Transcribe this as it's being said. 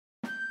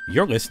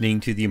You're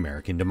listening to the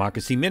American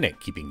Democracy Minute,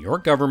 keeping your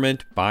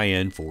government by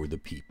and for the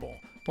people.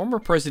 Former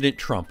President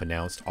Trump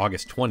announced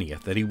August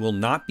 20th that he will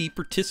not be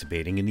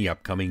participating in the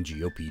upcoming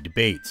GOP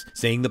debates,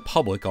 saying the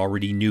public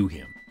already knew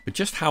him. But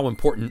just how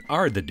important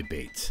are the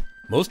debates?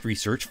 Most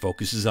research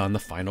focuses on the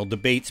final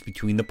debates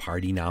between the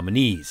party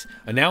nominees.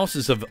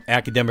 Analysis of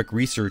academic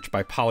research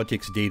by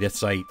politics data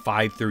site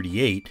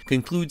 538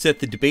 concludes that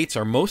the debates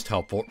are most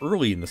helpful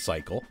early in the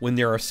cycle when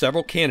there are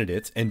several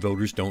candidates and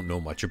voters don't know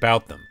much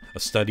about them. A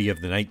study of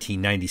the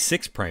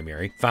 1996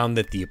 primary found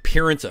that the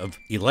appearance of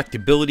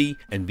electability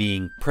and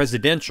being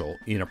presidential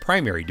in a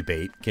primary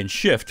debate can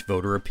shift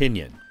voter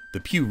opinion. The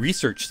Pew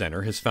Research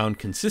Center has found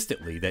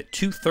consistently that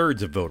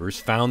 2/3 of voters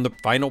found the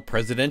final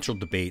presidential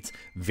debates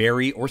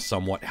very or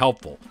somewhat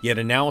helpful, yet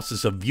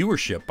analysis of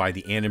viewership by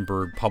the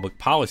Annenberg Public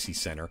Policy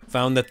Center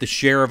found that the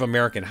share of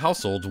American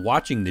households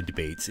watching the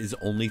debates is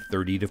only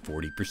 30 to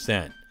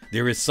 40%.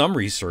 There is some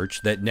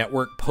research that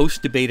network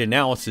post-debate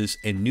analysis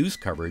and news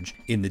coverage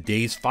in the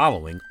days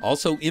following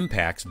also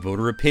impacts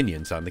voter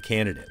opinions on the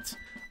candidates.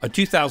 A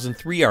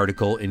 2003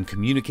 article in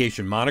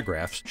Communication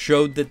Monographs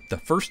showed that the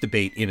first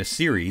debate in a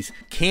series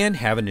can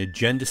have an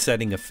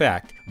agenda-setting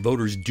effect.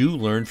 Voters do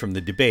learn from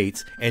the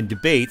debates, and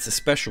debates,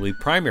 especially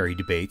primary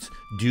debates,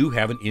 do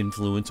have an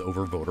influence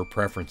over voter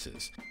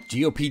preferences.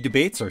 GOP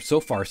debates are so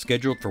far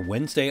scheduled for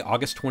Wednesday,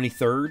 August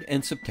 23rd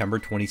and September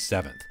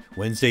 27th.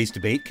 Wednesday's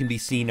debate can be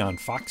seen on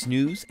Fox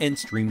News and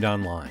streamed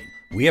online.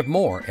 We have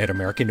more at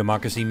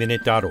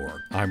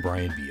AmericanDemocracyMinute.org. I'm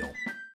Brian Beal.